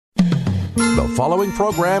The following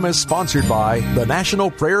program is sponsored by the National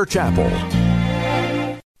Prayer Chapel.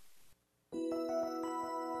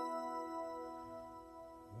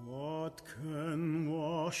 What can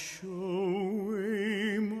wash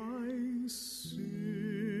away my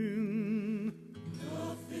sin?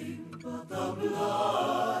 Nothing but the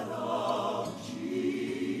blood of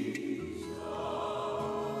Jesus.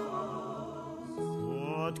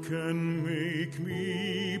 What can make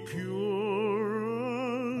me pure again?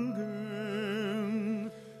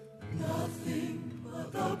 Nothing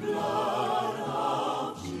but the blood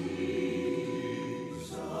of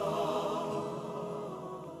Jesus.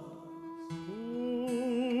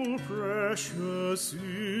 Oh, precious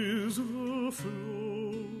is the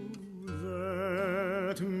flow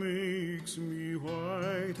that makes me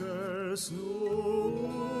white as snow.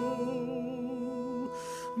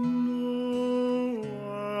 No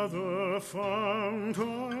other fount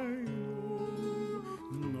I know,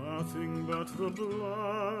 nothing but the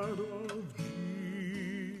blood of Jesus.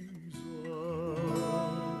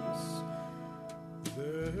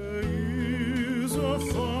 There is a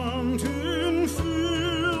fountain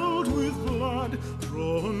filled with blood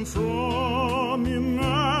drawn from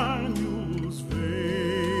Emmanuel's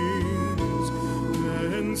veins,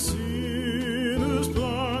 and sinners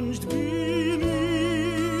plunged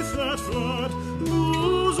beneath that flood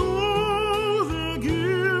lose all their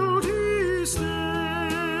guilty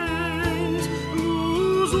stains,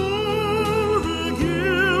 lose all their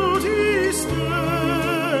guilty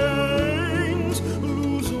stains,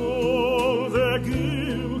 lose all their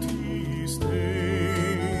guilty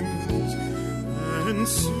stains, and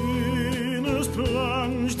sinners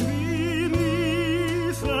plunged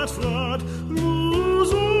beneath that flood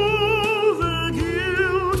lose all their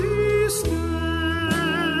guilty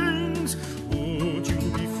stains. Would you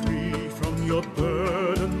be free from your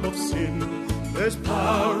burden of sin? There's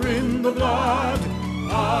power in the blood,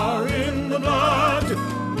 power in the blood.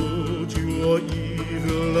 Would your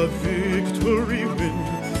evil a victory win?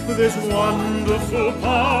 There's wonderful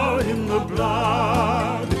power in the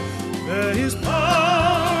blood. There is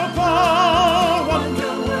power, power,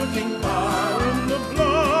 wonder-working power in the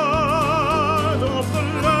blood of the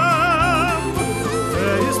Lamb.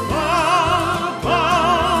 There is power,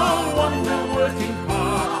 power, wonder-working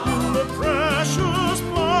power in the precious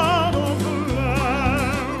blood of the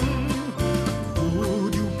Lamb.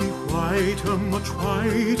 Would you be whiter, much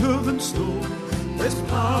whiter than snow? There's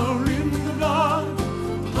power in the blood,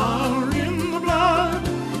 power in the blood.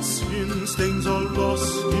 Sin stains are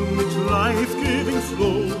lost in its life-giving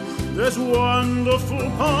flow. There's wonderful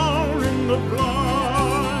power in the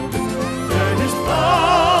blood. There is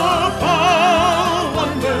power, power,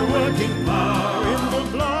 wonder-working power in the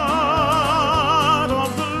blood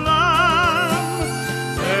of the Lamb.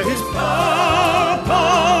 There is power,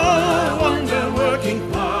 power, wonder-working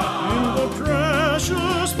power in the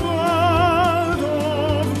precious blood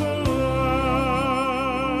of the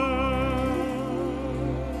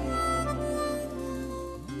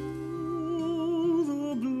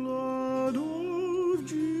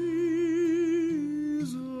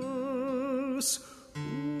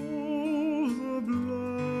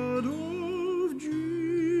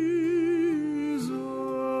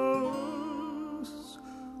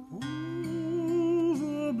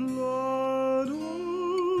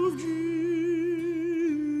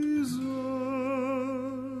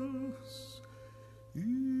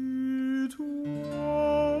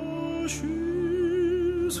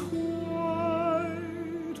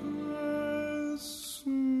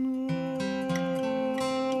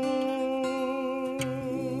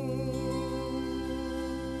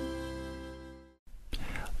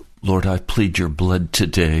Lord, I plead your blood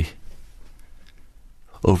today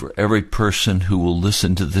over every person who will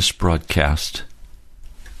listen to this broadcast.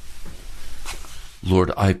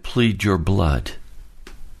 Lord, I plead your blood.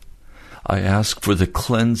 I ask for the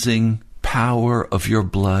cleansing power of your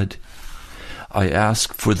blood. I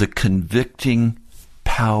ask for the convicting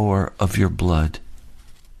power of your blood.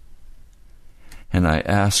 And I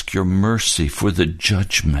ask your mercy for the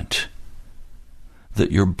judgment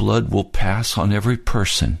that your blood will pass on every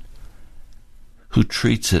person who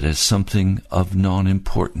treats it as something of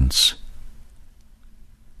non-importance.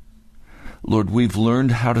 Lord, we've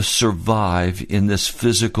learned how to survive in this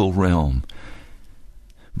physical realm,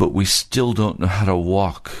 but we still don't know how to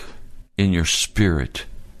walk in your spirit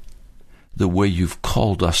the way you've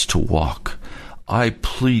called us to walk. I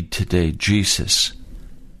plead today, Jesus,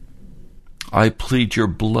 I plead your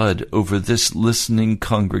blood over this listening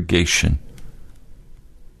congregation.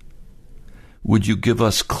 Would you give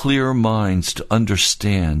us clear minds to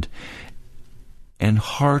understand and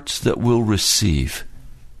hearts that will receive?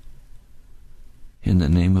 In the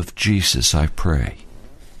name of Jesus, I pray.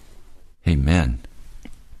 Amen.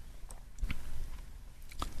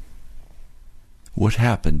 What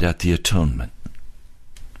happened at the atonement?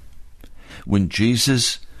 When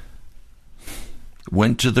Jesus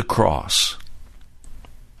went to the cross,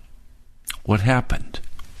 what happened?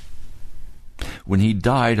 When he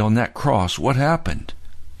died on that cross, what happened?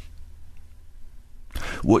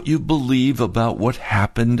 What you believe about what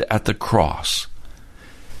happened at the cross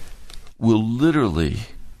will literally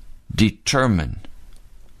determine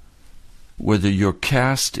whether you're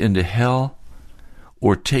cast into hell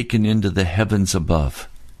or taken into the heavens above,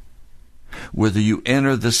 whether you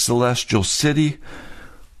enter the celestial city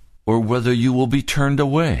or whether you will be turned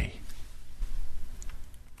away.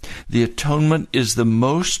 The atonement is the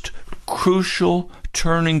most crucial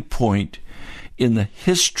turning point in the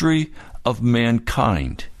history of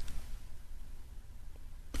mankind.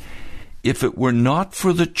 If it were not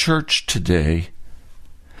for the church today,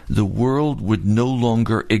 the world would no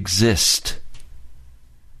longer exist.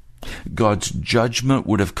 God's judgment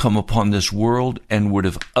would have come upon this world and would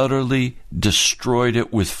have utterly destroyed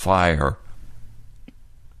it with fire.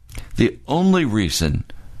 The only reason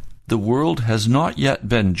the world has not yet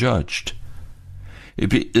been judged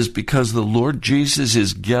is because the Lord Jesus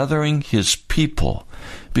is gathering his people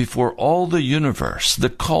before all the universe, the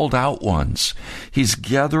called out ones. He's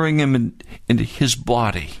gathering them into his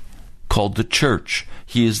body called the church.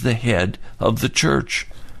 He is the head of the church,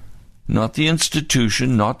 not the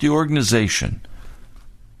institution, not the organization.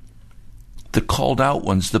 The called out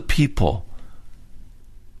ones, the people.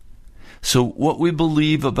 So what we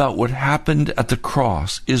believe about what happened at the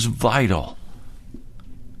cross is vital.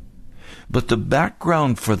 But the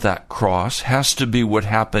background for that cross has to be what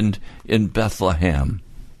happened in Bethlehem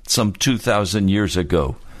some 2,000 years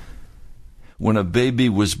ago, when a baby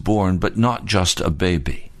was born, but not just a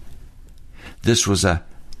baby. This was a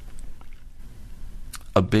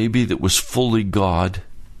baby that was fully God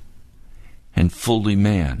and fully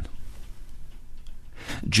man.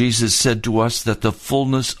 Jesus said to us that the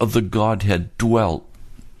fullness of the Godhead dwelt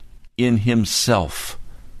in himself.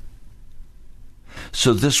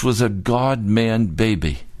 So this was a God-man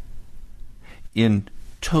baby in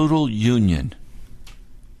total union,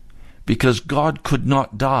 because God could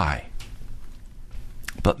not die,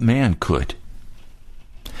 but man could.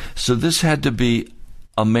 So this had to be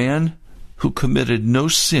a man who committed no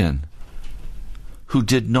sin, who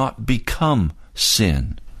did not become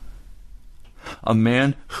sin, a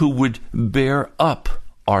man who would bear up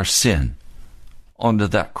our sin onto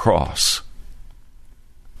that cross.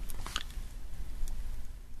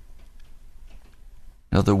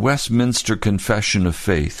 Now, the Westminster Confession of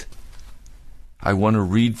Faith, I want to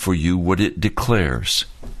read for you what it declares.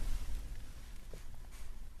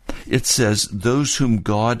 It says, "Those whom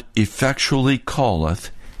God effectually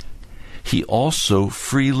calleth, he also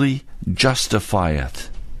freely justifieth,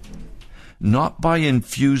 not by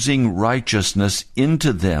infusing righteousness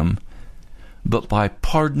into them, but by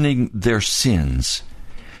pardoning their sins,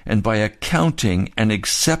 and by accounting and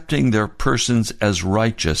accepting their persons as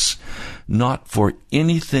righteous, not for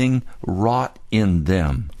anything wrought in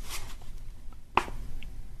them."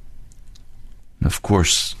 Of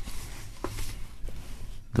course,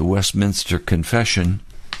 the Westminster Confession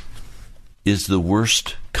is the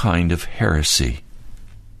worst kind of heresy.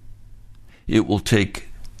 It will take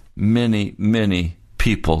many, many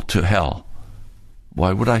people to hell.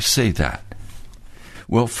 Why would I say that?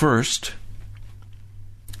 Well, first,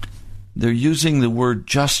 they're using the word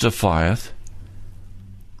justifieth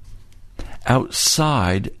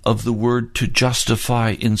outside of the word to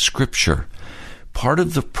justify in Scripture. Part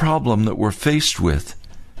of the problem that we're faced with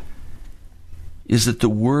is that the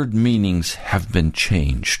word meanings have been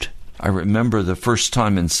changed. I remember the first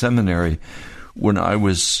time in seminary when I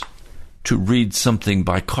was to read something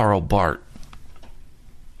by Karl Barth.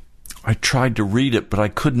 I tried to read it, but I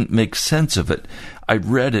couldn't make sense of it. I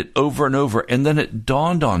read it over and over, and then it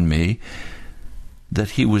dawned on me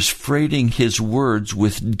that he was freighting his words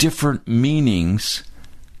with different meanings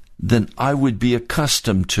than I would be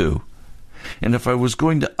accustomed to. And if I was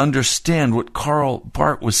going to understand what Karl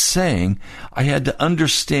Barth was saying, I had to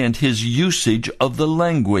understand his usage of the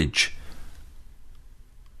language.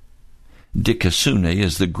 Dikasune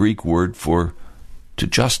is the Greek word for to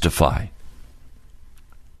justify.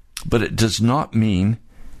 But it does not mean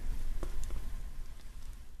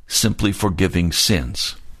simply forgiving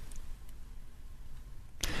sins.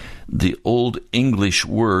 The Old English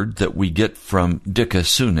word that we get from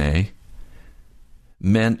dikasune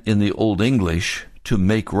meant in the Old English to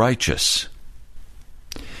make righteous.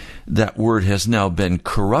 That word has now been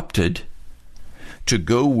corrupted to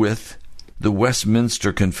go with the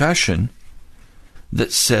Westminster Confession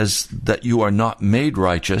that says that you are not made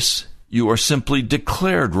righteous, you are simply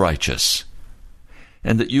declared righteous,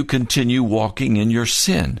 and that you continue walking in your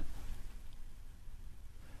sin.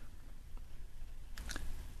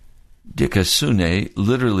 Dikasune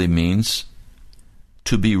literally means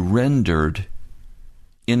to be rendered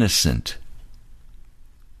innocent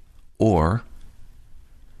or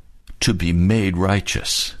to be made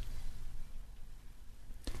righteous.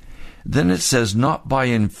 Then it says, not by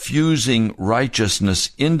infusing righteousness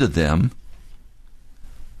into them.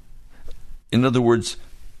 In other words,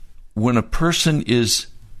 when a person is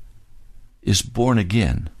born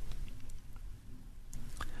again,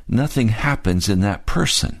 nothing happens in that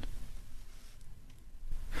person.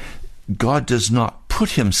 God does not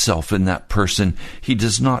put himself in that person. He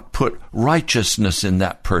does not put righteousness in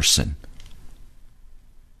that person.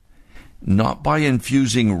 Not by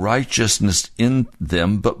infusing righteousness in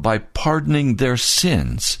them, but by pardoning their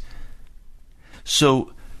sins.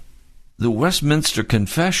 So, the Westminster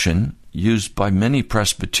Confession, used by many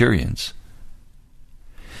Presbyterians,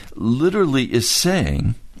 literally is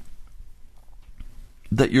saying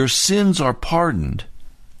that your sins are pardoned.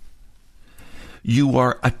 You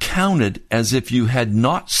are accounted as if you had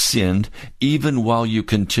not sinned, even while you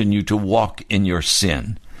continue to walk in your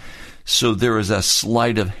sin. So there is a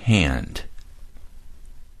sleight of hand.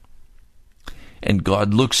 And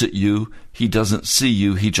God looks at you. He doesn't see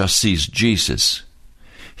you. He just sees Jesus.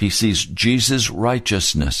 He sees Jesus'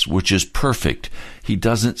 righteousness, which is perfect. He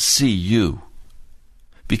doesn't see you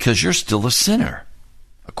because you're still a sinner,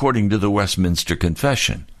 according to the Westminster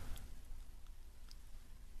Confession.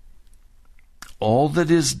 All that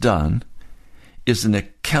is done is an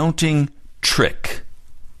accounting trick.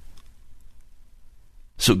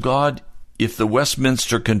 So God, if the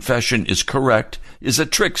Westminster Confession is correct, is a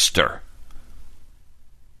trickster.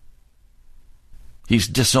 He's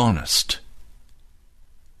dishonest.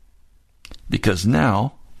 Because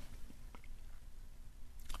now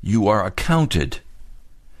you are accounted,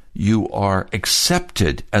 you are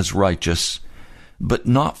accepted as righteous, but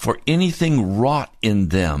not for anything wrought in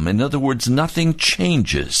them. In other words, nothing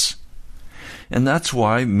changes. And that's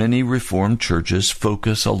why many Reformed churches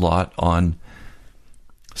focus a lot on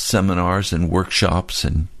seminars and workshops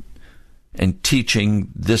and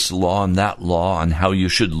teaching this law and that law on how you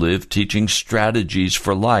should live, teaching strategies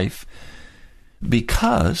for life,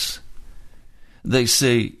 because they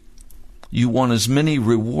say you want as many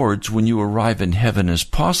rewards when you arrive in heaven as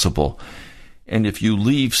possible. And if you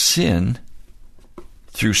leave sin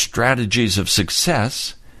through strategies of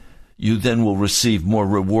success, you then will receive more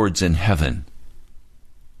rewards in heaven.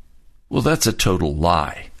 Well, that's a total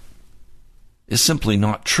lie. It's simply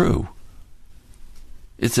not true.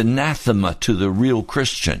 It's anathema to the real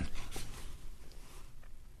Christian.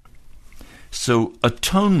 So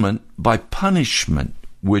atonement by punishment,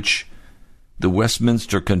 which the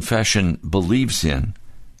Westminster Confession believes in,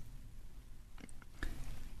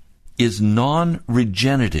 is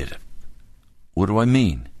non-regenerative. What do I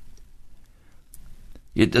mean?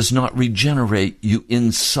 It does not regenerate you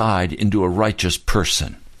inside into a righteous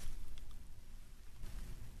person.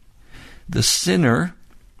 The sinner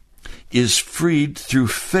is freed through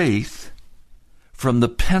faith from the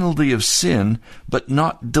penalty of sin, but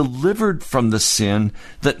not delivered from the sin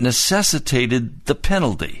that necessitated the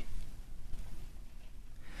penalty.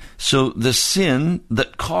 So the sin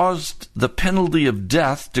that caused the penalty of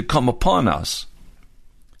death to come upon us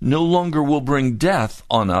no longer will bring death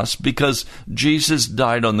on us, because Jesus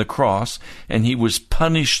died on the cross and he was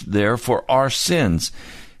punished there for our sins.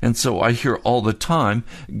 And so I hear all the time,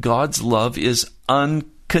 God's love is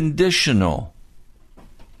unconditional.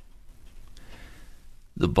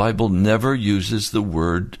 The Bible never uses the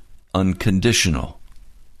word unconditional.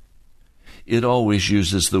 It always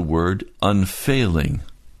uses the word unfailing.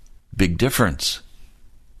 Big difference.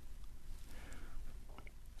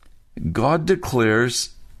 God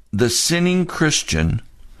declares the sinning Christian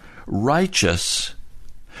righteous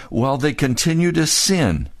while they continue to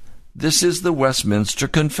sin. This is the Westminster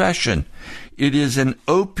Confession. It is an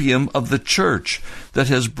opium of the church that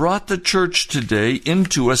has brought the church today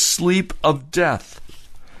into a sleep of death.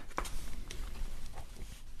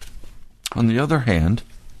 On the other hand,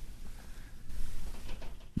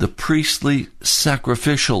 the priestly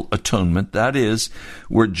sacrificial atonement, that is,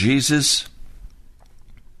 where Jesus,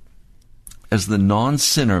 as the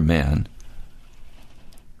non-sinner man,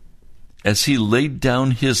 as he laid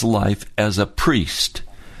down his life as a priest,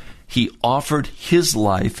 he offered his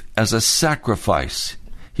life as a sacrifice.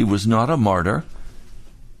 He was not a martyr.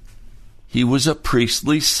 He was a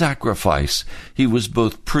priestly sacrifice. He was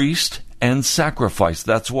both priest and sacrifice.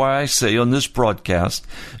 That's why I say on this broadcast,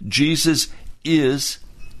 Jesus is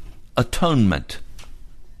atonement.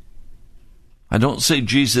 I don't say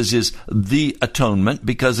Jesus is the atonement,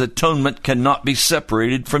 because atonement cannot be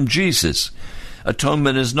separated from Jesus.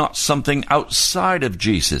 Atonement is not something outside of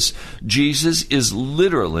Jesus. Jesus is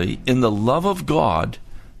literally, in the love of God,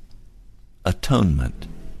 atonement.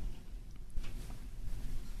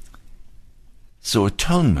 So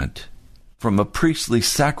atonement from a priestly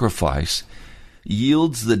sacrifice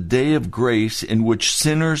yields the day of grace in which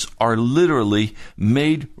sinners are literally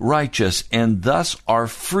made righteous and thus are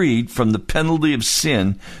freed from the penalty of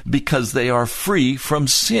sin because they are free from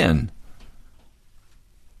sin.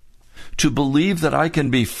 To believe that I can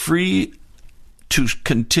be free to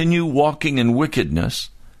continue walking in wickedness,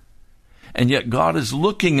 and yet God is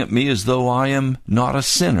looking at me as though I am not a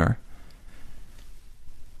sinner,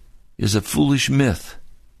 is a foolish myth.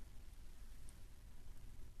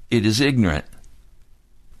 It is ignorant.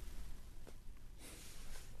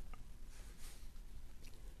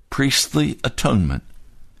 Priestly atonement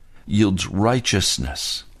yields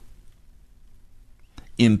righteousness,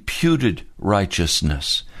 imputed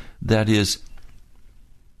righteousness. That is,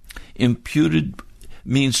 imputed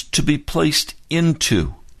means to be placed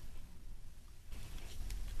into.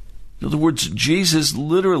 In other words, Jesus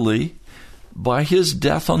literally, by his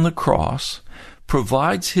death on the cross,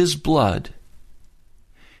 provides his blood,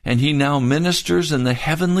 and he now ministers in the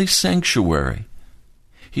heavenly sanctuary.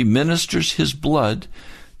 He ministers his blood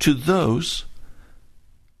to those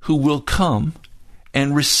who will come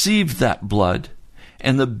and receive that blood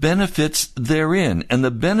and the benefits therein. And the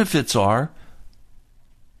benefits are,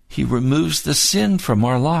 he removes the sin from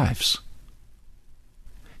our lives.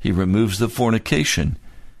 He removes the fornication.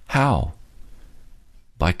 How?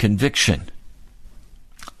 By conviction.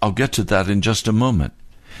 I'll get to that in just a moment.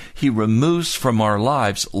 He removes from our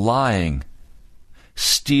lives lying,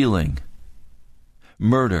 stealing,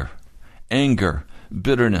 murder, anger,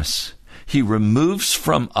 bitterness. He removes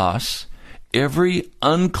from us every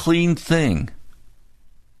unclean thing.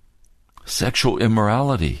 Sexual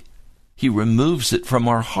immorality. He removes it from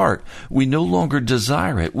our heart. We no longer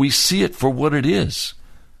desire it. We see it for what it is.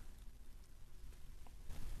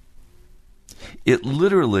 It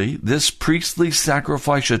literally, this priestly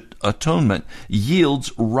sacrifice atonement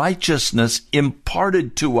yields righteousness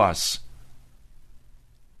imparted to us.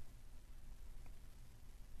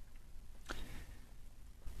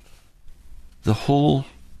 The whole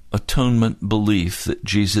atonement belief that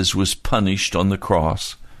Jesus was punished on the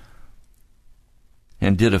cross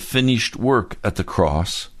and did a finished work at the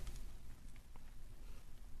cross.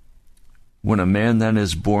 When a man then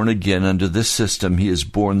is born again under this system, he is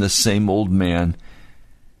born the same old man,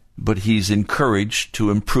 but he's encouraged to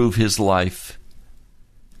improve his life.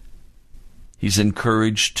 He's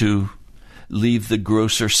encouraged to leave the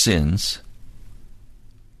grosser sins.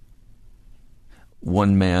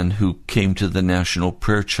 One man who came to the National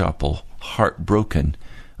Prayer Chapel, heartbroken,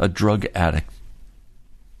 a drug addict,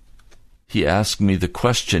 he asked me the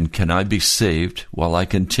question, can I be saved while I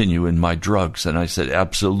continue in my drugs? And I said,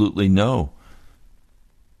 absolutely no.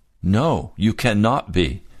 No, you cannot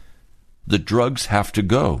be. The drugs have to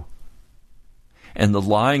go. And the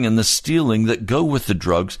lying and the stealing that go with the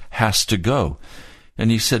drugs has to go. And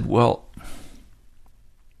he said, well,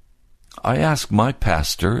 I asked my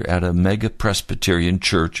pastor at a mega Presbyterian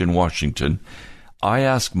church in Washington, I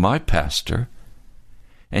asked my pastor,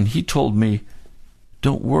 and he told me,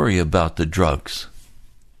 don't worry about the drugs.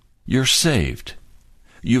 You're saved.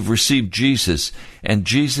 You've received Jesus, and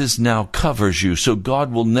Jesus now covers you, so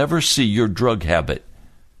God will never see your drug habit.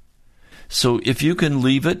 So if you can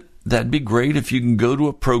leave it, that'd be great. If you can go to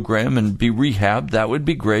a program and be rehabbed, that would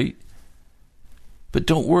be great. But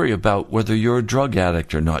don't worry about whether you're a drug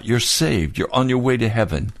addict or not. You're saved. You're on your way to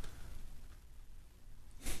heaven.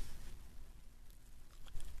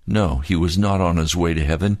 No, he was not on his way to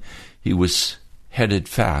heaven. He was headed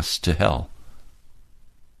fast to hell.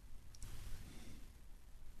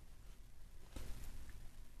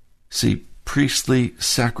 See, priestly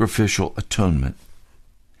sacrificial atonement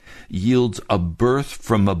yields a birth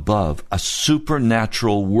from above, a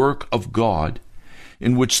supernatural work of God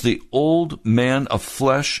in which the old man of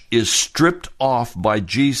flesh is stripped off by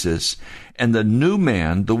Jesus, and the new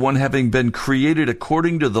man, the one having been created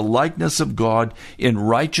according to the likeness of God in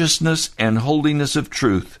righteousness and holiness of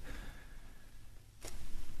truth,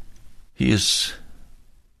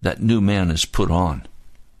 that new man is put on.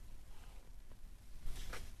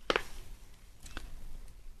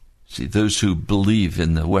 See, those who believe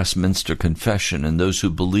in the Westminster Confession and those who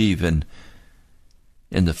believe in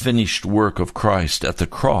the finished work of Christ at the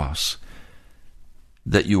cross,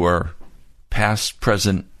 that you are Past,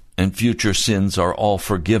 present, and future sins are all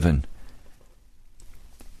forgiven.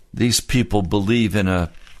 These people believe in an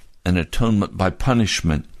atonement by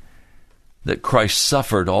punishment, that Christ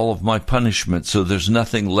suffered all of my punishment, so there's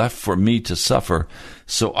nothing left for me to suffer,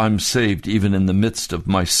 so I'm saved even in the midst of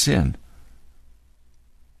my sin.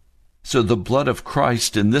 So the blood of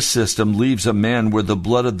Christ in this system leaves a man where the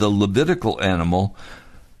blood of the Levitical animal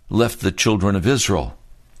left the children of Israel,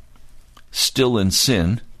 still in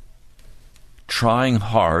sin, trying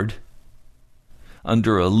hard,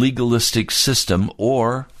 under a legalistic system,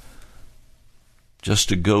 or just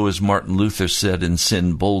to go, as Martin Luther said, and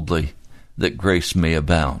sin boldly, that grace may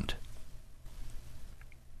abound.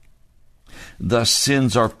 Thus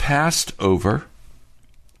sins are passed over,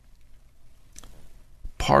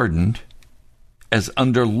 pardoned, as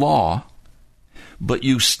under law, but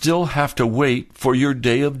you still have to wait for your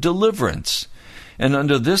day of deliverance. And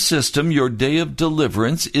under this system, your day of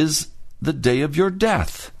deliverance is the day of your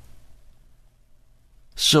death.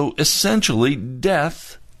 So essentially,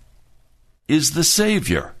 death is the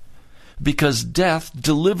Savior, because death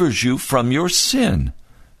delivers you from your sin.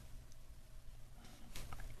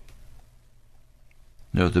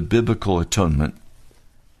 No, the biblical atonement,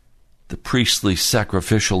 the priestly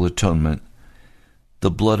sacrificial atonement,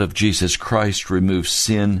 the blood of Jesus Christ removes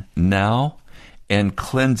sin now and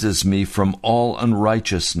cleanses me from all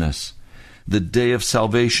unrighteousness. The day of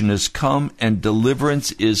salvation is come, and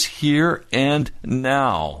deliverance is here and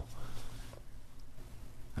now.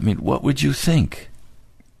 I mean, what would you think?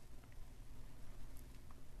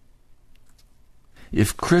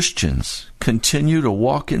 If Christians continue to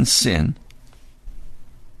walk in sin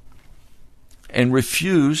and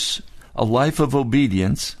refuse a life of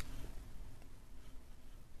obedience,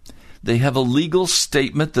 they have a legal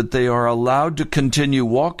statement that they are allowed to continue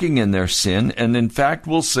walking in their sin, and in fact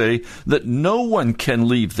will say that no one can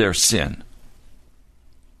leave their sin,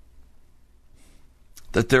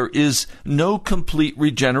 that there is no complete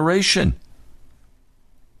regeneration.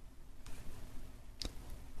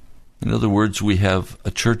 In other words, we have a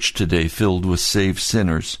church today filled with saved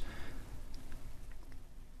sinners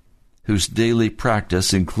whose daily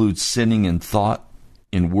practice includes sinning in thought,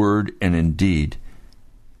 in word, and in deed.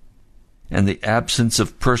 And the absence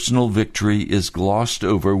of personal victory is glossed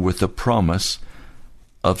over with the promise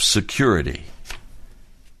of security.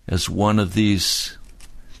 As one of these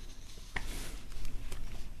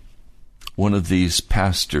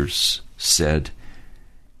pastors said,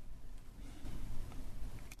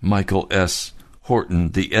 Michael S.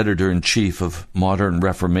 Horton, the editor-in-chief of Modern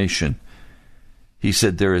Reformation, he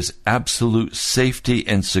said, there is absolute safety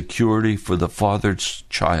and security for the father's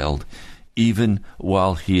child, even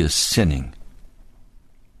while he is sinning.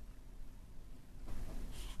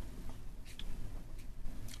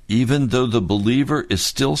 Even though the believer is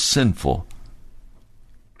still sinful,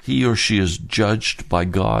 he or she is judged by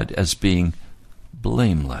God as being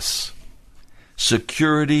blameless.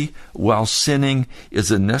 Security while sinning is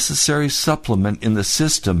a necessary supplement in the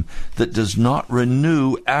system that does not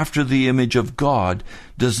renew after the image of God,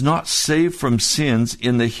 does not save from sins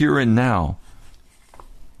in the here and now.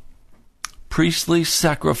 Priestly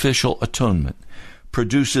sacrificial atonement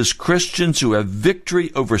produces Christians who have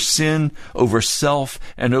victory over sin, over self,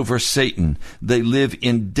 and over Satan. They live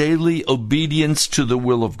in daily obedience to the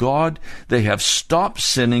will of God. They have stopped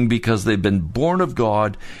sinning because they've been born of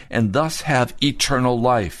God and thus have eternal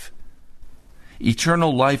life.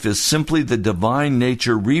 Eternal life is simply the divine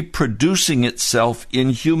nature reproducing itself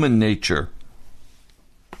in human nature.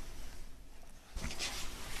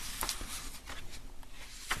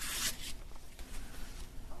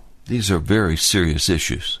 These are very serious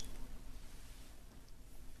issues.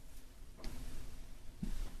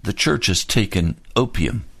 The church has taken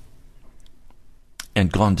opium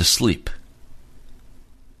and gone to sleep.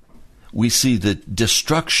 We see the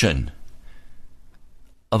destruction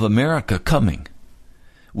of America coming.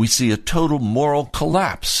 We see a total moral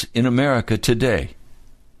collapse in America today.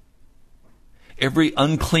 Every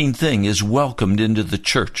unclean thing is welcomed into the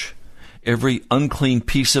church. Every unclean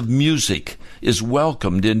piece of music is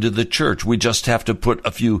welcomed into the church. We just have to put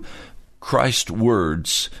a few Christ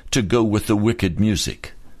words to go with the wicked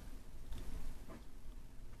music.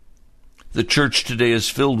 The church today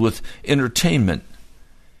is filled with entertainment.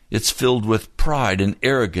 It's filled with pride and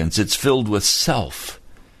arrogance. It's filled with self.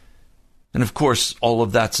 And of course, all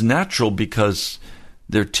of that's natural because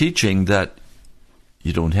they're teaching that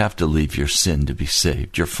you don't have to leave your sin to be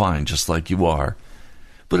saved. You're fine just like you are.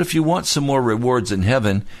 But if you want some more rewards in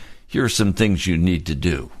heaven, here are some things you need to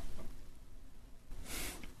do.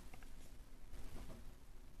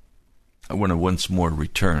 I want to once more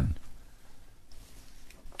return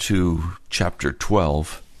to chapter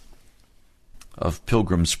 12 of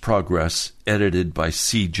Pilgrim's Progress, edited by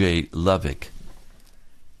C.J. Lovick.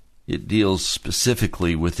 It deals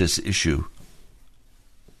specifically with this issue.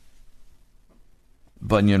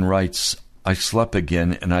 Bunyan writes, "I slept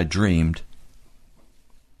again and I dreamed.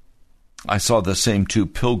 I saw the same two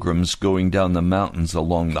pilgrims going down the mountains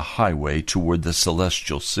along the highway toward the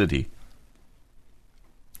celestial city.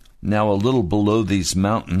 Now a little below these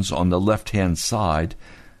mountains on the left-hand side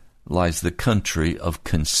lies the country of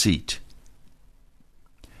Conceit.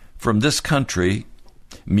 From this country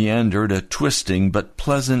meandered a twisting but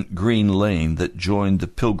pleasant green lane that joined the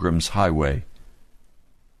pilgrim's highway.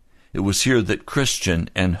 It was here that Christian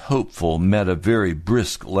and Hopeful met a very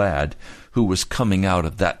brisk lad who was coming out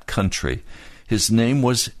of that country. His name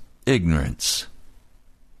was Ignorance.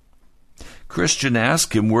 Christian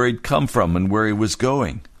asked him where he'd come from and where he was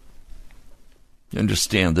going. You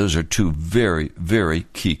understand, those are two very, very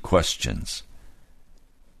key questions.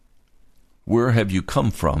 Where have you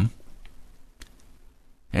come from?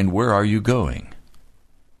 And where are you going?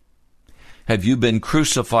 Have you been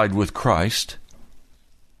crucified with Christ?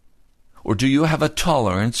 Or do you have a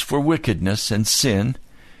tolerance for wickedness and sin?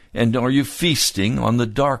 And are you feasting on the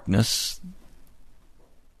darkness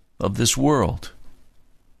of this world?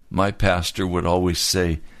 My pastor would always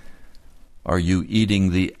say, are you eating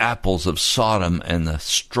the apples of Sodom and the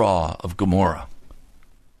straw of Gomorrah?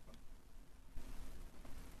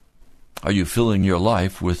 Are you filling your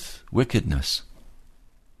life with wickedness,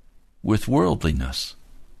 with worldliness,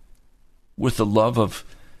 with the love of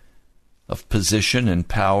position and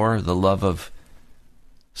power, the love of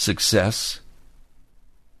success?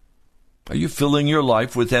 Are you filling your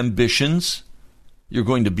life with ambitions? You're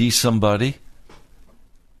going to be somebody?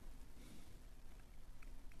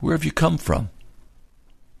 Where have you come from?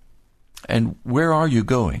 And where are you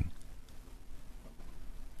going?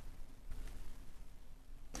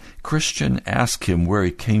 Christian asked him where he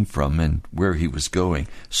came from and where he was going.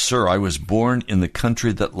 "Sir, I was born in the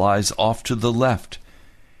country that lies off to the left,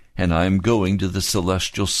 and I am going to the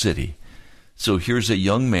celestial city." So here's a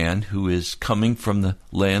young man who is coming from the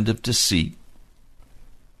land of deceit,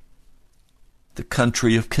 the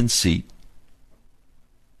country of conceit,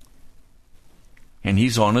 and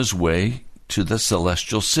he's on his way to the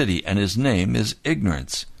celestial city, and his name is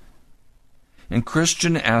Ignorance. And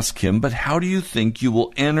Christian asked him, "But how do you think you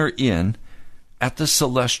will enter in at the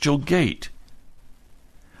celestial gate?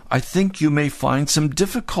 I think you may find some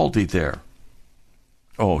difficulty there."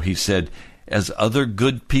 "Oh," he said, "as other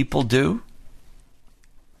good people do?"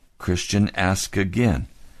 Christian asked again,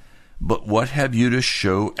 "But what have you to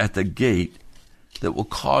show at the gate that will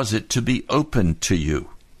cause it to be opened to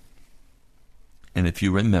you?" And if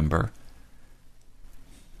you remember,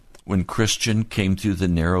 when Christian came through the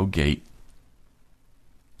narrow gate,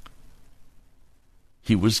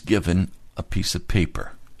 he was given a piece of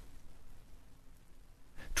paper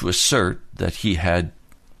to assert that he had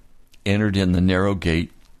entered in the narrow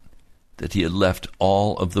gate, that he had left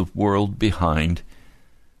all of the world behind,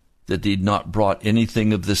 that he had not brought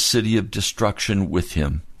anything of the city of destruction with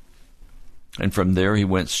him. And from there he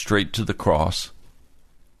went straight to the cross,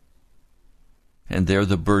 and there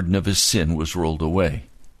the burden of his sin was rolled away.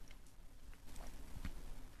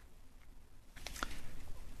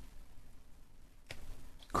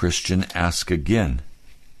 Christian asked again,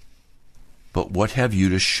 "But what have you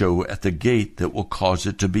to show at the gate that will cause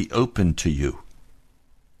it to be opened to you?"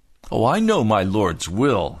 "Oh, I know my Lord's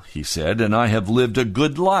will," he said, "and I have lived a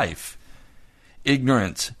good life."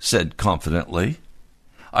 Ignorance said confidently,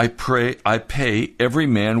 I pay every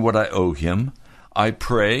man what I owe him. I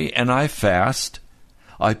pray and I fast.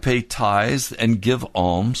 I pay tithes and give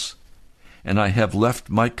alms, and I have left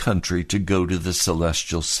my country to go to the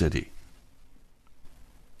celestial city."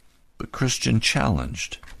 But Christian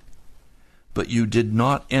challenged, "But you did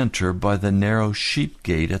not enter by the narrow sheep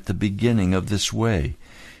gate at the beginning of this way.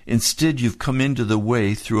 Instead, you've come into the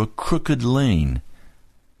way through a crooked lane.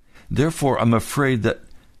 Therefore, I'm afraid that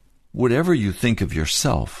whatever you think of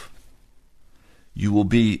yourself, you will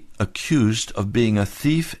be accused of being a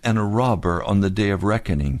thief and a robber on the day of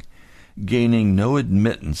reckoning, gaining no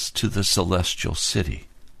admittance to the celestial city."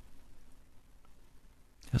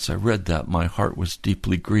 As I read that, my heart was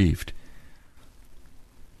deeply grieved.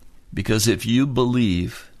 Because if you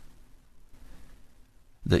believe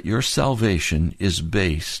that your salvation is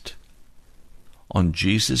based on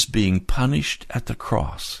Jesus being punished at the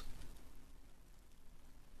cross,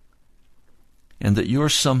 and that you're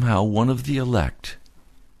somehow one of the elect,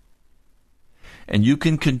 and you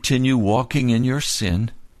can continue walking in your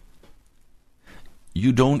sin,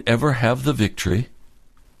 you don't ever have the victory,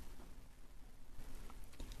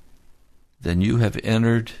 then you have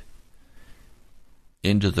entered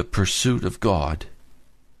into the pursuit of God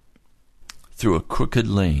through a crooked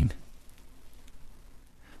lane,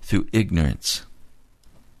 through ignorance.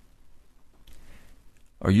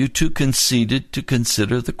 Are you too conceited to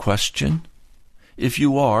consider the question? If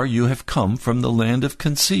you are, you have come from the land of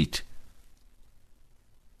conceit.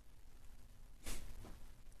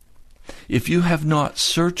 If you have not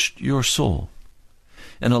searched your soul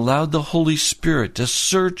and allowed the Holy Spirit to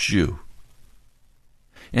search you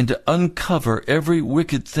and to uncover every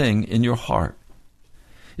wicked thing in your heart,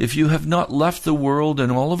 if you have not left the world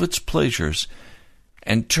and all of its pleasures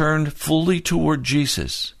and turned fully toward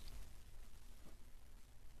Jesus,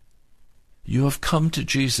 you have come to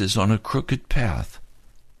Jesus on a crooked path,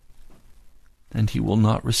 and he will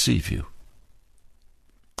not receive you.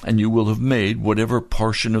 And you will have made whatever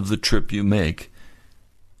portion of the trip you make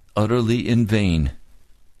utterly in vain.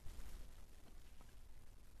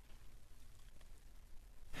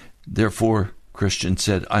 Therefore, Christian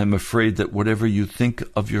said, I am afraid that whatever you think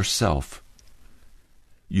of yourself,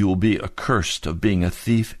 you will be accursed of being a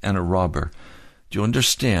thief and a robber. Do you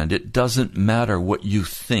understand? It doesn't matter what you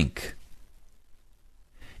think.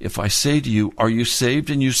 If I say to you, are you saved?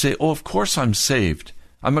 And you say, oh, of course I'm saved.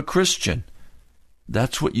 I'm a Christian.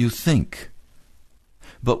 That's what you think.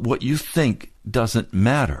 But what you think doesn't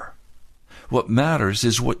matter. What matters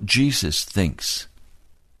is what Jesus thinks.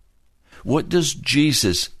 What does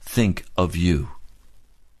Jesus think of you?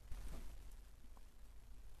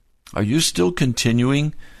 Are you still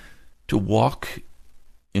continuing to walk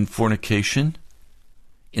in fornication,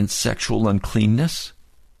 in sexual uncleanness?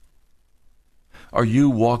 Are you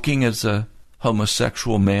walking as a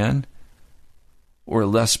homosexual man or a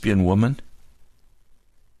lesbian woman?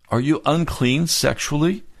 Are you unclean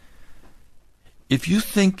sexually? If you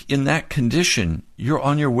think in that condition, you're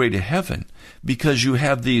on your way to heaven because you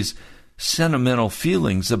have these sentimental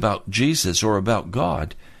feelings about Jesus or about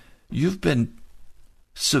God, you've been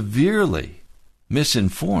severely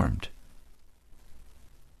misinformed.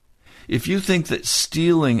 If you think that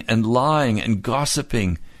stealing and lying and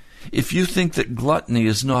gossiping, if you think that gluttony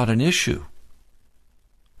is not an issue,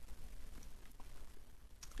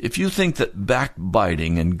 if you think that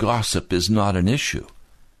backbiting and gossip is not an issue,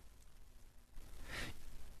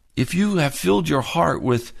 if you have filled your heart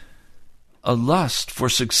with a lust for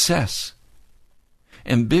success,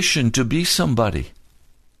 ambition to be somebody,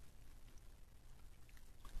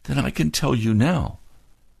 then I can tell you now,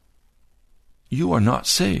 you are not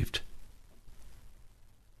saved.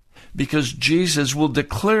 Because Jesus will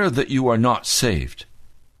declare that you are not saved.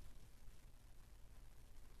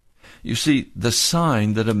 You see, the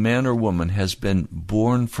sign that a man or woman has been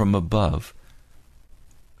born from above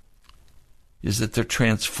is that they're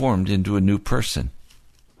transformed into a new person.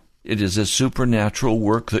 It is a supernatural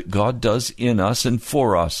work that God does in us and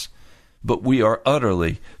for us, but we are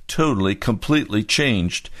utterly, totally, completely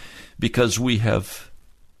changed because we have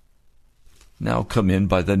now come in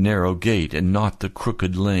by the narrow gate and not the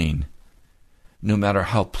crooked lane, no matter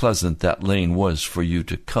how pleasant that lane was for you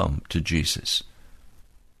to come to Jesus.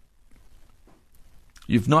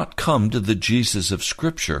 You've not come to the Jesus of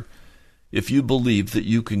Scripture if you believe that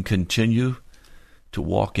you can continue to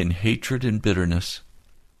walk in hatred and bitterness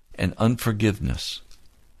and unforgiveness.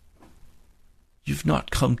 You've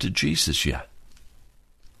not come to Jesus yet.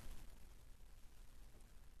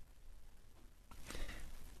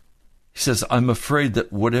 He says, I'm afraid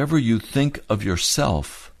that whatever you think of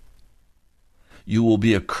yourself, you will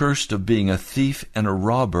be accursed of being a thief and a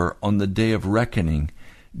robber on the day of reckoning,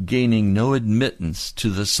 gaining no admittance to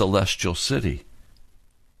the celestial city.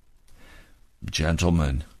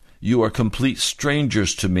 Gentlemen, you are complete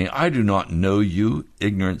strangers to me. I do not know you,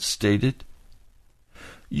 ignorance stated.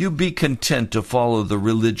 You be content to follow the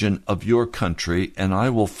religion of your country, and I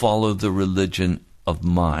will follow the religion of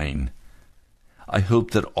mine. I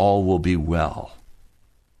hope that all will be well.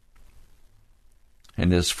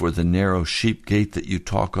 And as for the narrow sheep gate that you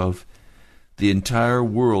talk of, the entire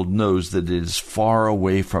world knows that it is far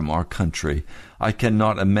away from our country. I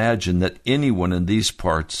cannot imagine that anyone in these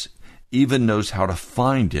parts even knows how to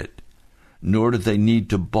find it, nor do they need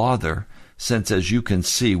to bother, since, as you can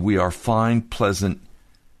see, we are fine, pleasant,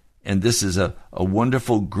 and this is a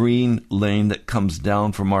wonderful green lane that comes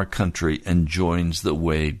down from our country and joins the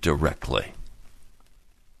way directly.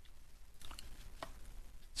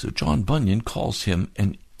 So John Bunyan calls him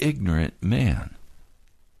an ignorant man.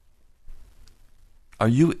 Are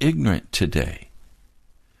you ignorant today?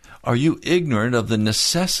 Are you ignorant of the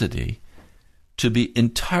necessity to be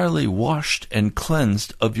entirely washed and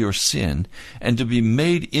cleansed of your sin and to be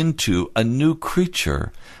made into a new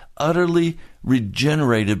creature, utterly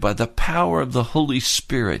regenerated by the power of the Holy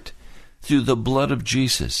Spirit through the blood of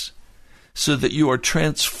Jesus, so that you are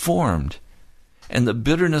transformed and the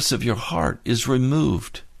bitterness of your heart is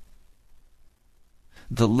removed.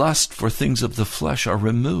 The lust for things of the flesh are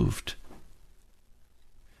removed.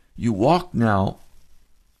 You walk now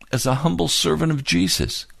as a humble servant of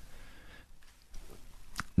Jesus.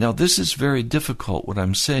 Now, this is very difficult, what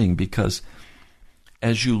I'm saying, because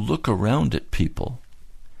as you look around at people,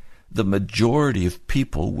 the majority of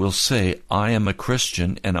people will say, I am a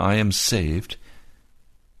Christian and I am saved,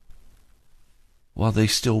 while they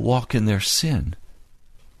still walk in their sin.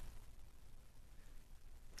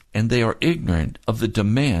 And they are ignorant of the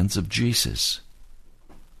demands of Jesus,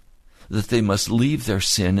 that they must leave their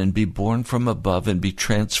sin and be born from above and be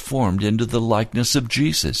transformed into the likeness of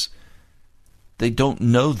Jesus. They don't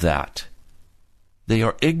know that. They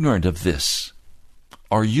are ignorant of this.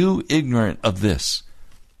 Are you ignorant of this?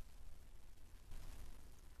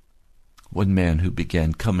 One man who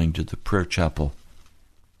began coming to the prayer chapel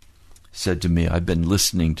said to me, I've been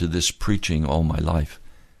listening to this preaching all my life.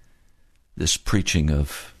 This preaching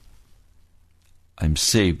of, I'm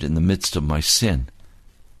saved in the midst of my sin.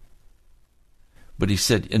 But he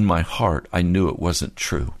said, in my heart, I knew it wasn't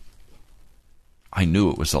true. I knew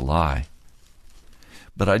it was a lie.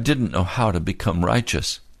 But I didn't know how to become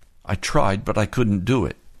righteous. I tried, but I couldn't do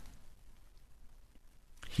it.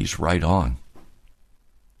 He's right on.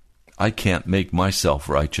 I can't make myself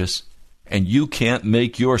righteous, and you can't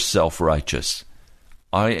make yourself righteous.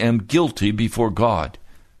 I am guilty before God.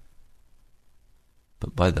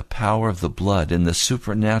 But by the power of the blood and the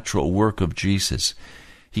supernatural work of Jesus,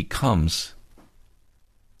 he comes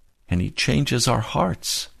and he changes our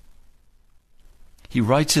hearts. He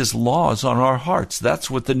writes his laws on our hearts. That's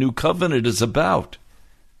what the new covenant is about.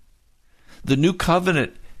 The new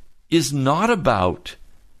covenant is not about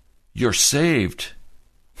you're saved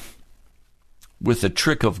with a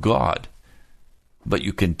trick of God, but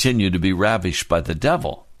you continue to be ravished by the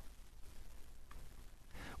devil.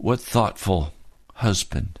 What thoughtful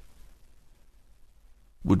husband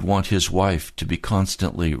would want his wife to be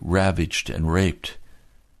constantly ravaged and raped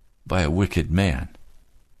by a wicked man?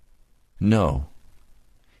 No.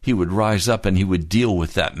 He would rise up and he would deal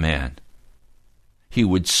with that man. He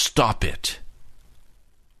would stop it.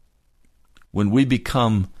 When we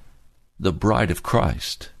become the bride of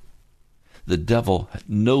Christ, the devil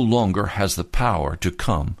no longer has the power to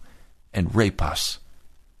come and rape us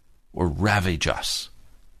or ravage us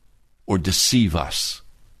or deceive us,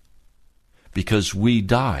 because we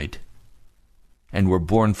died and were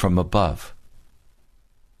born from above.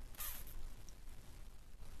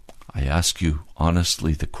 I ask you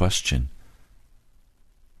honestly the question,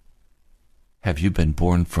 have you been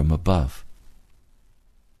born from above?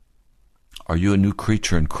 Are you a new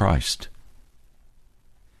creature in Christ?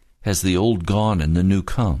 Has the old gone and the new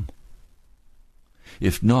come?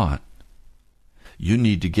 If not, you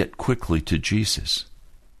need to get quickly to Jesus.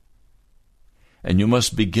 And you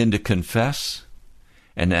must begin to confess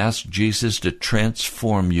and ask Jesus to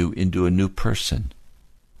transform you into a new person,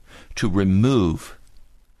 to remove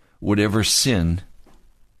whatever sin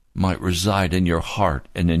might reside in your heart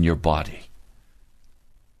and in your body.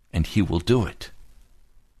 And he will do it.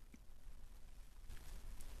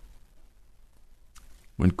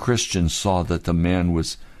 When Christian saw that the man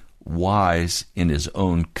was wise in his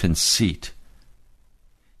own conceit,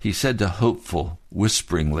 he said to Hopeful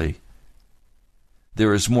whisperingly,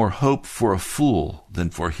 there is more hope for a fool than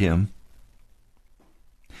for him.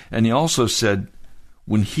 And he also said,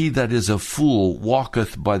 when he that is a fool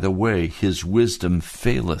walketh by the way, his wisdom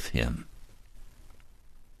faileth him.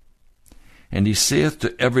 And he saith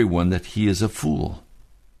to everyone that he is a fool.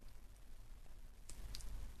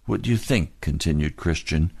 What do you think? Continued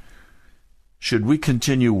Christian. Should we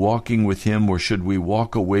continue walking with him, or should we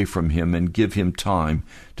walk away from him and give him time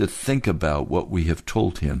to think about what we have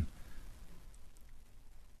told him?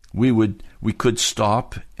 We could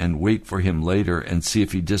stop and wait for him later and see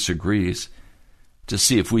if he disagrees, to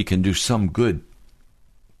see if we can do some good.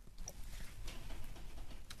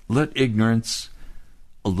 Let ignorance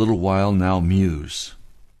a little while now muse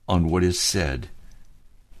on what is said,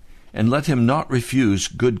 and let him not refuse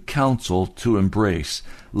good counsel to embrace,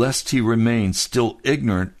 lest he remain still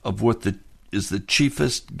ignorant of what is the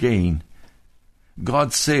chiefest gain.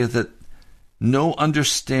 God saith that no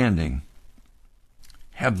understanding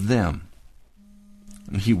have them,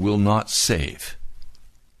 and he will not save.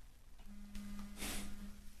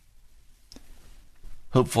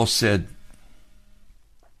 Hopeful said,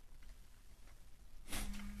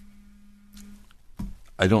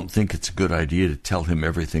 I don't think it's a good idea to tell him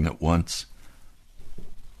everything at once.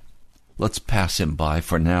 let's pass him by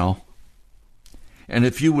for now. And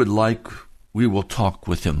if you would like, we will talk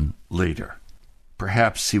with him later.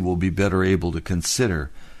 Perhaps he will be better able to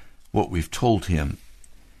consider what we've told him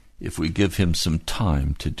if we give him some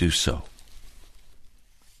time to do so.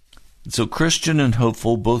 So Christian and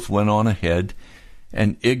Hopeful both went on ahead,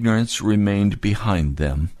 and Ignorance remained behind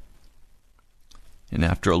them. And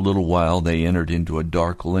after a little while they entered into a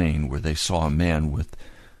dark lane where they saw a man with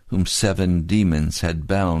whom 7 demons had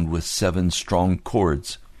bound with 7 strong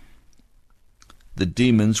cords. The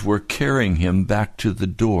demons were carrying him back to the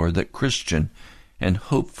door that Christian and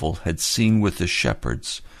Hopeful had seen with the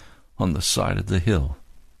shepherds on the side of the hill.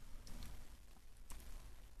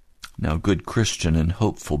 Now good Christian and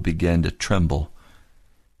Hopeful began to tremble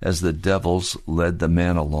as the devils led the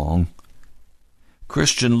man along.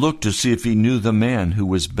 Christian looked to see if he knew the man who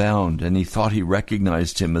was bound, and he thought he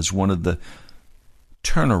recognized him as one of the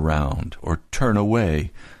turnaround or turn away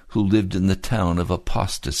who lived in the town of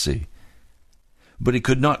Apostasy. But he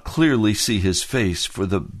could not clearly see his face, for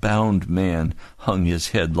the bound man hung his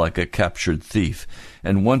head like a captured thief.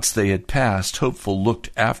 And once they had passed, Hopeful looked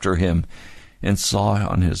after him and saw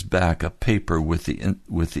on his back a paper with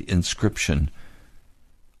the inscription,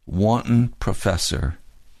 "Wanton Professor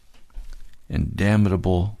and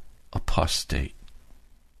Damnable Apostate."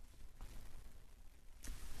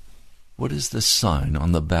 What is the sign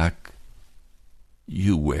on the back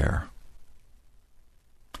you wear?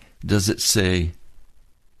 Does it say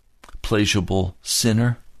pleasurable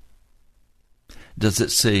sinner? Does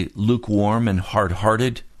it say lukewarm and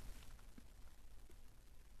hard-hearted?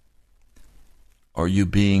 Are you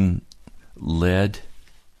being led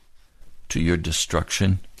to your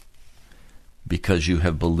destruction because you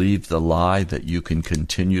have believed the lie that you can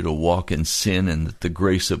continue to walk in sin and that the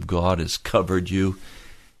grace of God has covered you,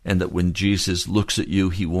 and that when Jesus looks at you,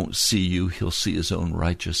 he won't see you, he'll see his own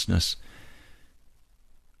righteousness?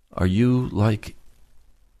 Are you like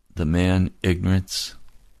the man Ignorance?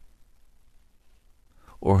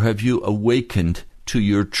 Or have you awakened to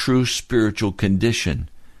your true spiritual condition?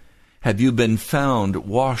 Have you been found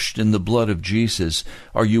washed in the blood of Jesus?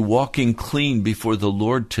 Are you walking clean before the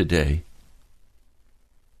Lord today?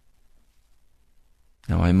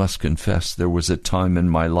 Now, I must confess, there was a time in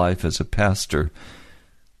my life as a pastor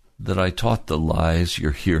that I taught the lies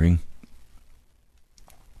you're hearing.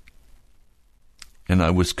 And I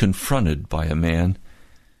was confronted by a man.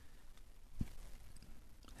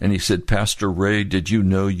 And he said, "Pastor Ray, did you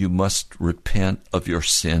know you must repent of your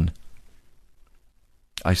sin?"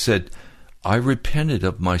 I said, "I repented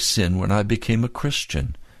of my sin when I became a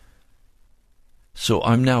Christian. So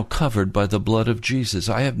I'm now covered by the blood of Jesus.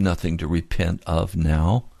 I have nothing to repent of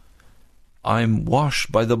now. I'm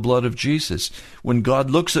washed by the blood of Jesus. When God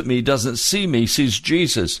looks at me, he doesn't see me, he sees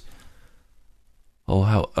Jesus." Oh,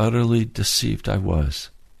 how utterly deceived I was.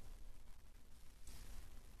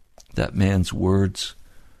 That man's words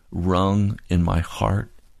rung in my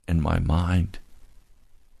heart and my mind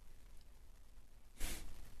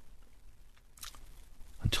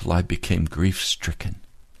until I became grief-stricken.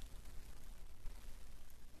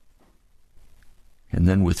 And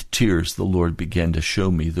then with tears, the Lord began to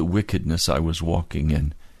show me the wickedness I was walking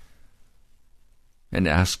in and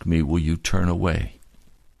asked me, "Will you turn away?"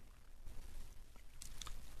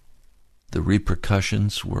 The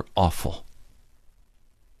repercussions were awful.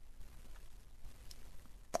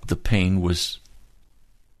 The pain was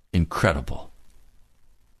incredible.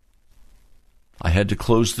 I had to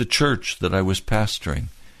close the church that I was pastoring.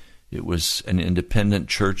 It was an independent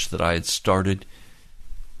church that I had started.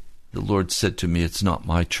 The Lord said to me, "It's not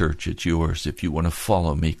my church, it's yours. If you want to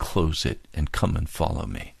follow me, close it and come and follow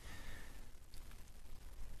me."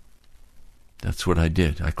 That's what I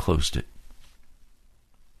did. I closed it.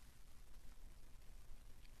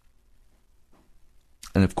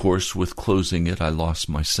 And of course, with closing it, I lost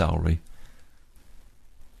my salary.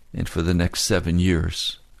 And for the next 7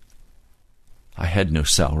 years, I had no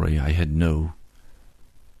salary. I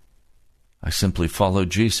simply followed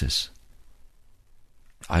Jesus.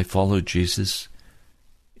 I followed Jesus.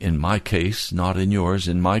 In my case, not in yours,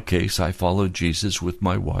 in my case, I followed Jesus with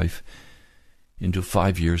my wife into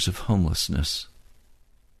 5 years of homelessness,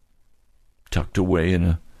 tucked away in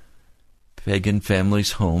a pagan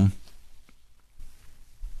family's home,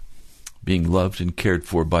 being loved and cared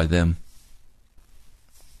for by them.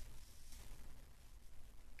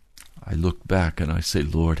 I look back and I say,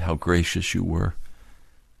 "Lord, how gracious you were."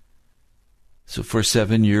 So for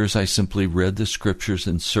 7 years, I simply read the scriptures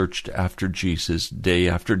and searched after Jesus day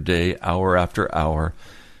after day, hour after hour,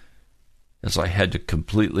 as I had to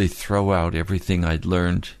completely throw out everything I'd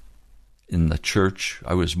learned in the church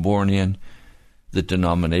I was born in, the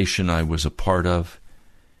denomination I was a part of,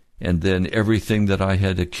 and then everything that I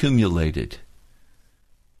had accumulated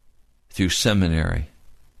through seminary.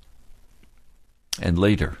 And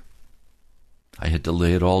later, I had to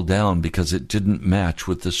lay it all down because it didn't match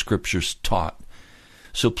what the Scriptures taught.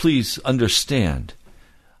 So please understand,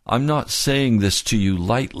 I'm not saying this to you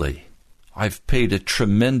lightly. I've paid a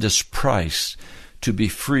tremendous price to be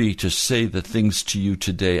free to say the things to you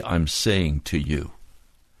today I'm saying to you.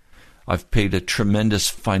 I've paid a tremendous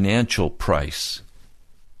financial price,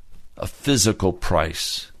 a physical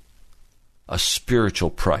price, a spiritual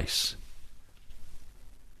price.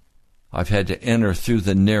 I've had to enter through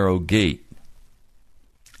the narrow gate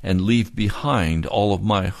and leave behind all of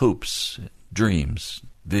my hopes, dreams,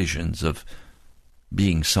 visions of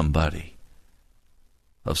being somebody,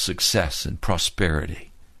 of success and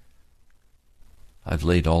prosperity. I've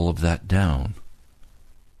laid all of that down.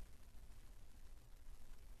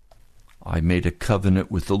 I made a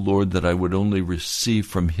covenant with the Lord that I would only receive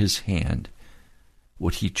from His hand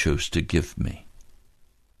what He chose to give me.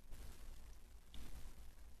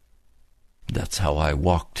 That's how I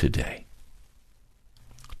walk today.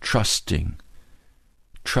 Trusting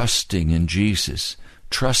in Jesus,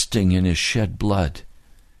 trusting in His shed blood.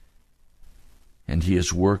 And He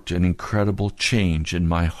has worked an incredible change in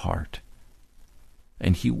my heart.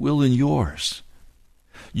 And He will in yours.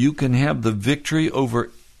 You can have the victory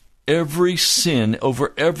over every sin,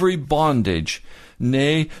 over every bondage.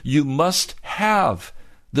 Nay, you must have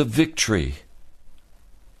the victory,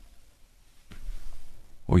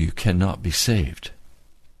 or you cannot be saved.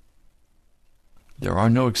 There are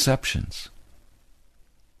no exceptions.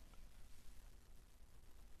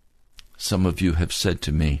 Some of you have said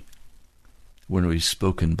to me, when we've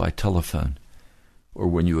spoken by telephone, or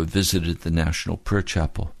when you have visited the National Prayer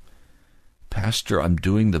Chapel, Pastor, I'm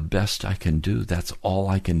doing the best I can do. That's all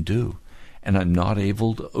I can do. And I'm not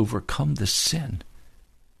able to overcome this sin.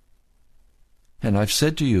 And I've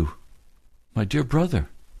said to you, my dear brother,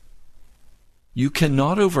 you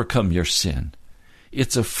cannot overcome your sin.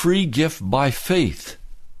 It's a free gift by faith.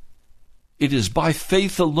 It is by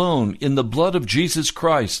faith alone in the blood of Jesus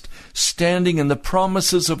Christ, standing in the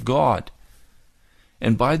promises of God.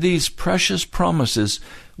 And by these precious promises,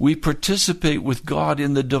 we participate with God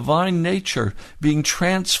in the divine nature, being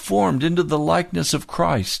transformed into the likeness of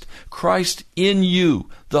Christ. Christ in you,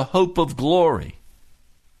 the hope of glory.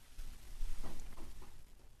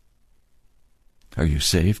 Are you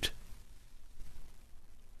saved?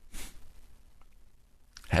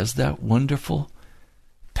 Has that wonderful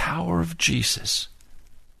power of Jesus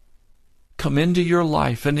come into your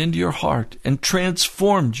life and into your heart and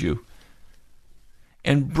transformed you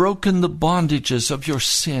and broken the bondages of your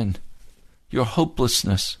sin, your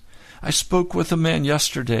hopelessness? I spoke with a man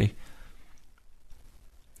yesterday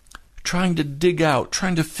trying to dig out,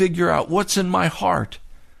 trying to figure out what's in my heart.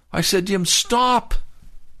 I said to him, stop.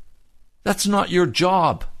 That's not your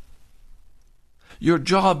job. Your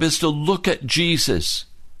job is to look at Jesus.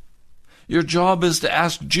 Your job is to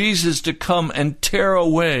ask Jesus to come and tear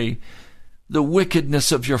away the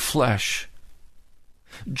wickedness of your flesh.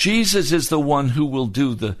 Jesus is the one who will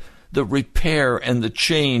do the repair and the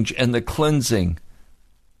change and the cleansing.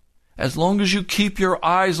 As long as you keep your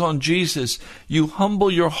eyes on Jesus, you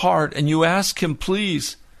humble your heart and you ask Him,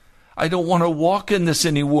 please, I don't want to walk in this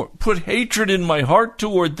anymore. Put hatred in my heart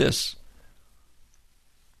toward this.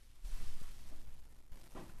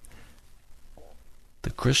 The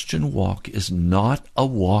Christian walk is not a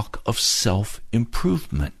walk of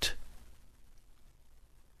self-improvement.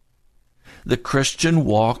 The Christian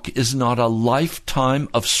walk is not a lifetime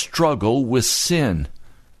of struggle with sin.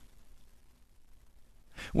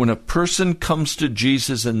 When a person comes to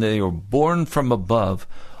Jesus and they are born from above,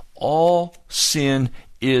 all sin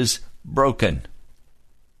is broken.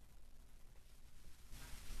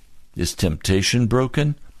 Is temptation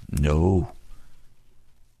broken? No.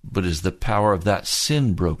 But is the power of that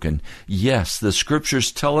sin broken? Yes, the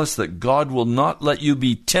Scriptures tell us that God will not let you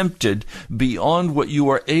be tempted beyond what you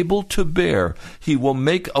are able to bear. He will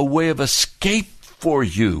make a way of escape for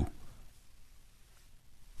you.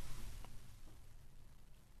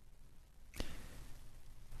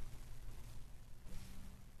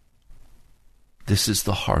 This is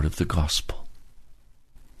the heart of the gospel.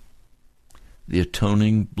 The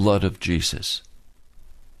atoning blood of Jesus,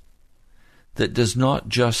 that does not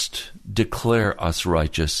just declare us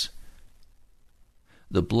righteous.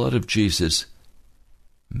 The blood of Jesus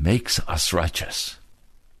makes us righteous.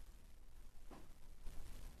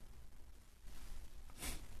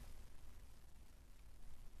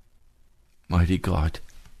 Mighty God,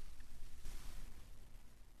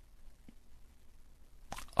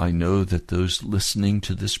 I know that those listening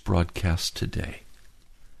to this broadcast today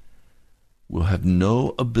will have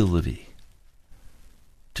no ability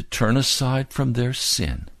to turn aside from their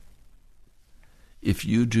sin if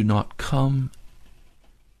you do not come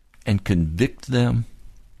and convict them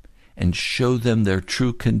and show them their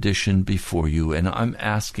true condition before you. And I'm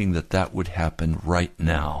asking that that would happen right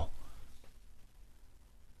now.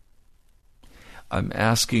 I'm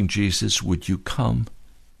asking, Jesus, would you come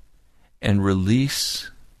and release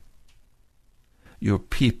your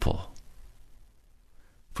people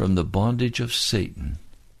from the bondage of Satan?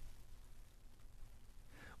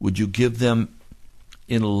 Would you give them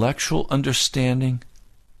intellectual understanding,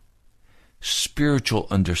 spiritual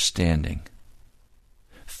understanding,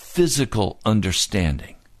 physical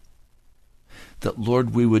understanding, that,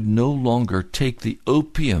 Lord, we would no longer take the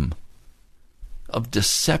opium of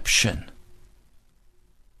deception.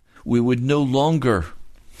 We would no longer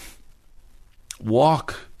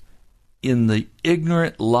walk in the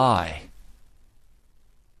ignorant lie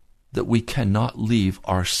that we cannot leave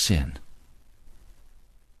our sin.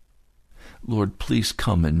 Lord, please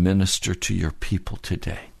come and minister to your people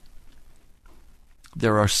today.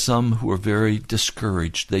 There are some who are very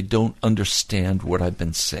discouraged. They don't understand what I've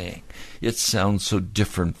been saying. It sounds so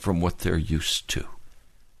different from what they're used to.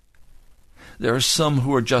 There are some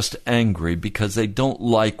who are just angry because they don't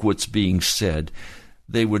like what's being said.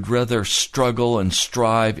 They would rather struggle and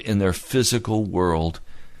strive in their physical world,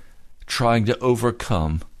 trying to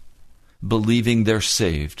overcome, believing they're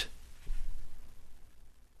saved.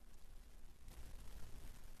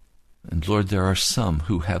 And Lord, there are some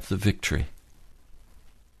who have the victory.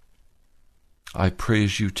 I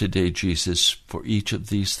praise you today, Jesus, for each of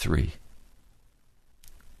these three.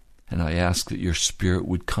 And I ask that your Spirit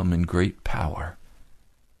would come in great power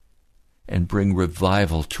and bring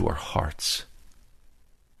revival to our hearts,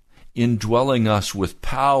 indwelling us with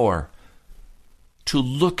power to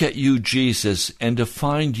look at you, Jesus, and to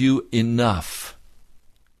find you enough,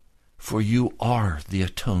 for you are the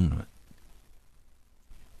atonement.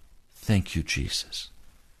 Thank you, Jesus.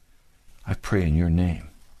 I pray in your name.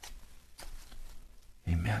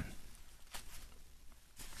 Amen.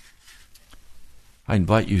 I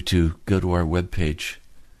invite you to go to our webpage,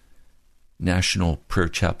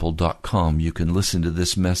 nationalprayerchapel.com. You can listen to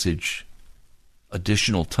this message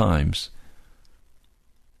additional times.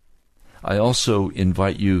 I also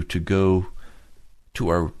invite you to go to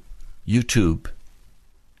our YouTube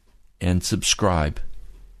and subscribe.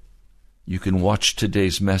 You can watch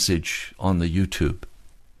today's message on the YouTube.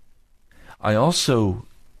 I also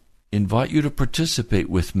invite you to participate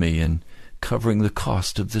with me in covering the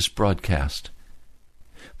cost of this broadcast.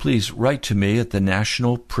 Please write to me at the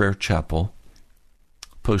National Prayer Chapel,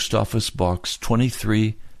 Post Office Box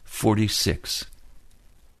 2346,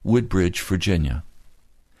 Woodbridge, Virginia,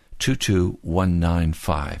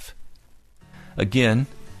 22195. Again,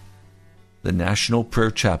 the National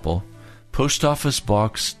Prayer Chapel, Post Office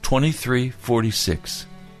Box 2346,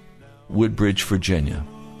 Woodbridge, Virginia,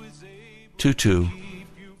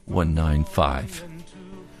 22195.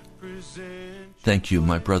 Thank you,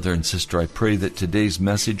 my brother and sister. I pray that today's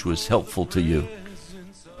message was helpful to you.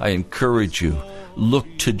 I encourage you, look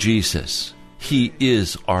to Jesus. He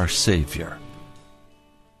is our Savior.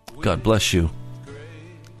 God bless you.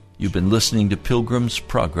 You've been listening to Pilgrim's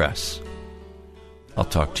Progress. I'll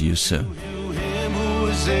talk to you soon. Him who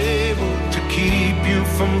is able to keep you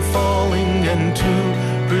from falling and to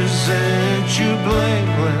present you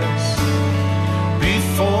blameless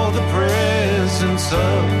before the presence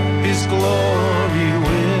of his glory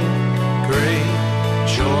with great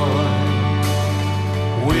joy,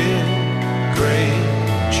 with great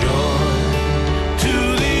joy. To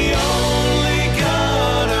the only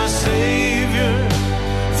God, our Savior,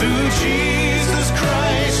 through Jesus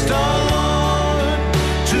Christ our Lord.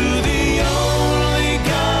 To the only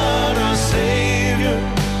God, our Savior,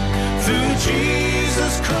 through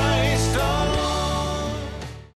Jesus Christ.